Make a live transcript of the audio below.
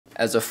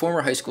As a former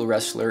high school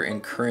wrestler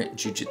and current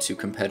Jiu Jitsu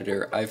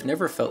competitor, I've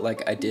never felt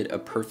like I did a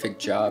perfect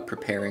job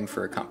preparing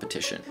for a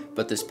competition.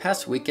 But this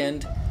past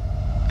weekend,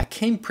 I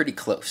came pretty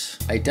close.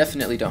 I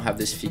definitely don't have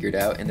this figured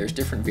out, and there's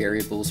different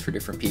variables for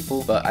different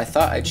people, but I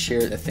thought I'd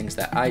share the things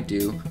that I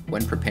do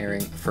when preparing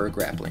for a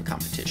grappling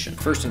competition.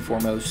 First and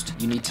foremost,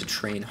 you need to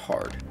train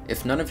hard.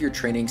 If none of your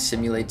training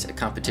simulates a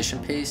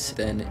competition pace,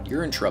 then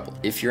you're in trouble.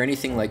 If you're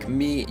anything like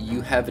me,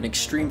 you have an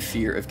extreme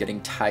fear of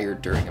getting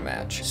tired during a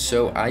match.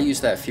 So I use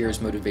that fear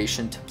as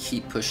motivation to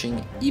keep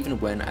pushing even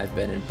when I've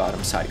been in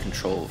bottom side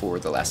control for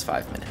the last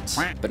 5 minutes.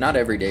 But not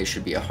every day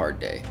should be a hard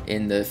day.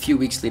 In the few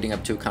weeks leading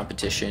up to a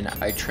competition,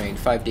 I train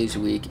 5 days a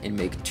week and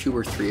make 2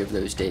 or 3 of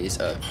those days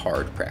a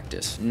hard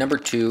practice. Number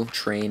 2,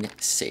 train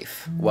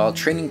safe. While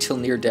training till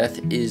near death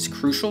is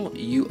crucial,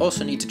 you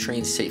also need to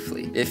train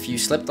safely. If you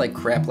slept like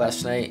crap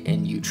last night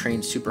and you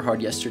trained super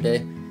hard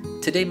yesterday,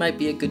 today might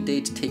be a good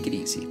day to take it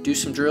easy. Do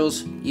some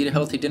drills, eat a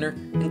healthy dinner,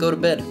 and go to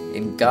bed.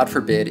 And God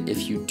forbid,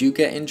 if you do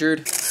get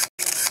injured,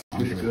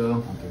 Good to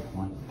go.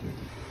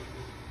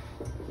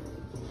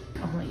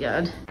 Oh my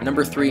God.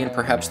 Number 3, and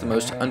perhaps the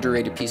most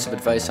underrated piece of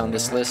advice on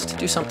this list,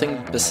 do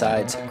something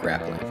besides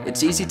grappling.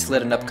 It's easy to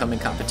let an upcoming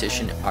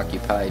competition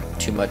occupy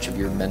too much of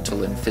your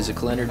mental and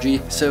physical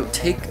energy, so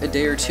take a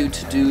day or two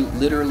to do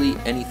literally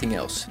anything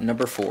else.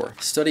 Number 4,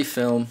 study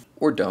film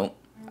or don't.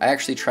 I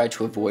actually try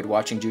to avoid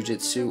watching Jiu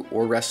Jitsu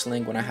or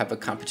wrestling when I have a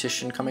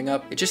competition coming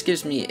up. It just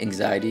gives me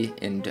anxiety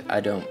and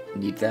I don't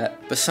need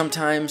that. But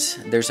sometimes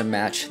there's a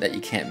match that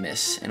you can't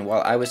miss. And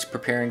while I was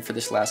preparing for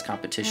this last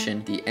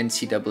competition, the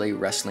NCAA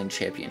Wrestling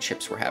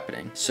Championships were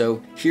happening.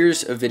 So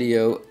here's a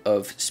video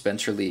of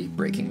Spencer Lee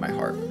breaking my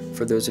heart.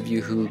 For those of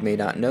you who may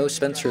not know,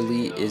 Spencer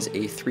Lee is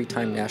a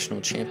 3-time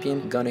national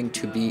champion, gunning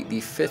to be the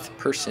 5th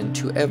person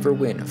to ever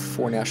win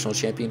 4 national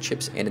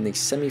championships, and in the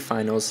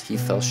semifinals he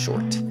fell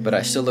short. But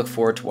I still look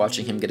forward to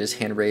watching him get his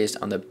hand raised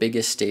on the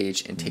biggest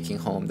stage and taking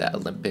home that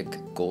Olympic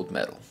gold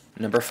medal.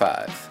 Number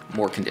 5,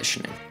 more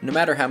conditioning. No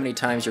matter how many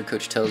times your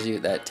coach tells you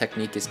that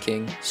technique is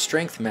king,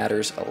 strength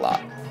matters a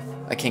lot.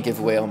 I can't give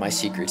away all my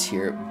secrets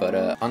here,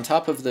 but on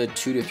top of the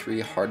 2 to 3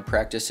 hard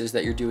practices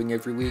that you're doing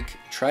every week,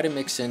 try to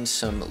mix in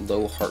some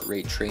low heart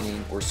rate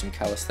training or some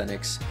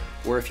calisthenics,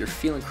 or if you're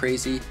feeling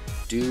crazy,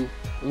 do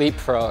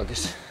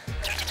Leapfrogs.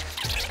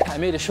 I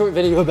made a short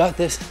video about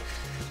this,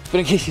 but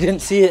in case you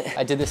didn't see it,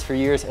 I did this for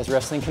years as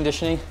wrestling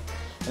conditioning,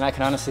 and I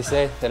can honestly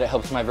say that it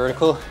helps my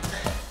vertical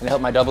and it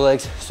helped my double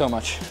legs so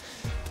much.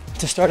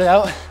 To start it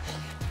out,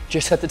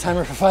 just set the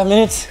timer for 5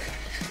 minutes,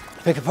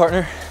 pick a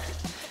partner,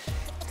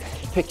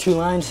 pick 2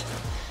 lines,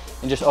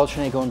 and just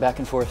alternate going back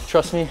and forth.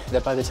 Trust me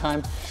that by the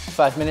time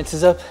 5 minutes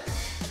is up,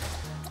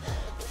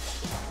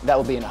 that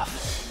will be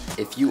enough.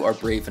 If you are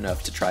brave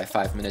enough to try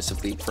 5 minutes of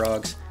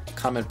leapfrogs,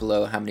 comment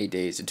below how many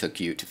days it took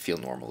you to feel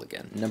normal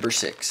again. Number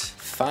 6,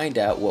 find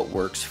out what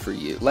works for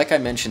you. Like I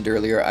mentioned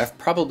earlier, I've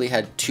probably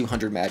had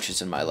 200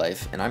 matches in my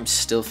life and I'm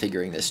still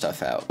figuring this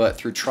stuff out. But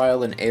through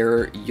trial and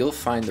error, you'll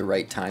find the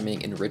right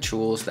timing and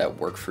rituals that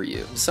work for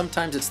you.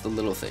 Sometimes it's the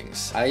little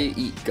things. I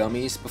eat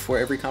gummies before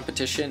every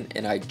competition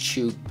and I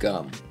chew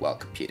gum while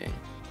competing.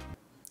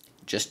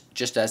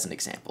 Just as an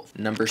example.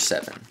 Number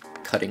 7,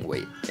 cutting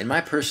weight. In my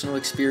personal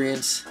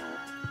experience,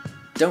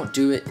 don't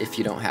do it if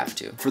you don't have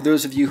to. For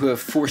those of you who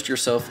have forced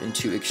yourself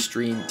into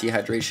extreme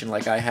dehydration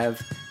like I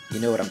have, you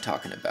know what I'm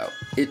talking about.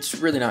 It's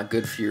really not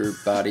good for your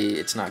body,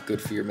 it's not good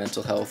for your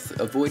mental health.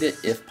 Avoid it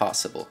if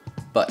possible.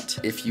 But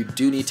if you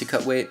do need to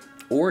cut weight,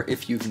 or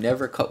if you've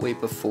never cut weight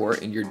before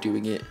and you're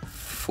doing it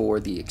for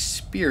the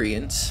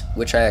experience,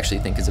 which I actually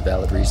think is a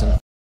valid reason,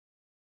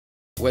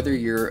 whether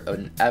you're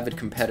an avid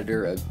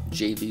competitor, a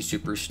JV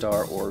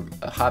superstar, or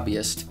a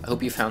hobbyist, I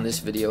hope you found this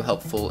video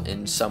helpful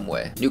in some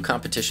way. New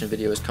competition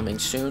video is coming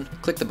soon.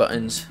 Click the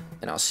buttons,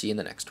 and I'll see you in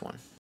the next one.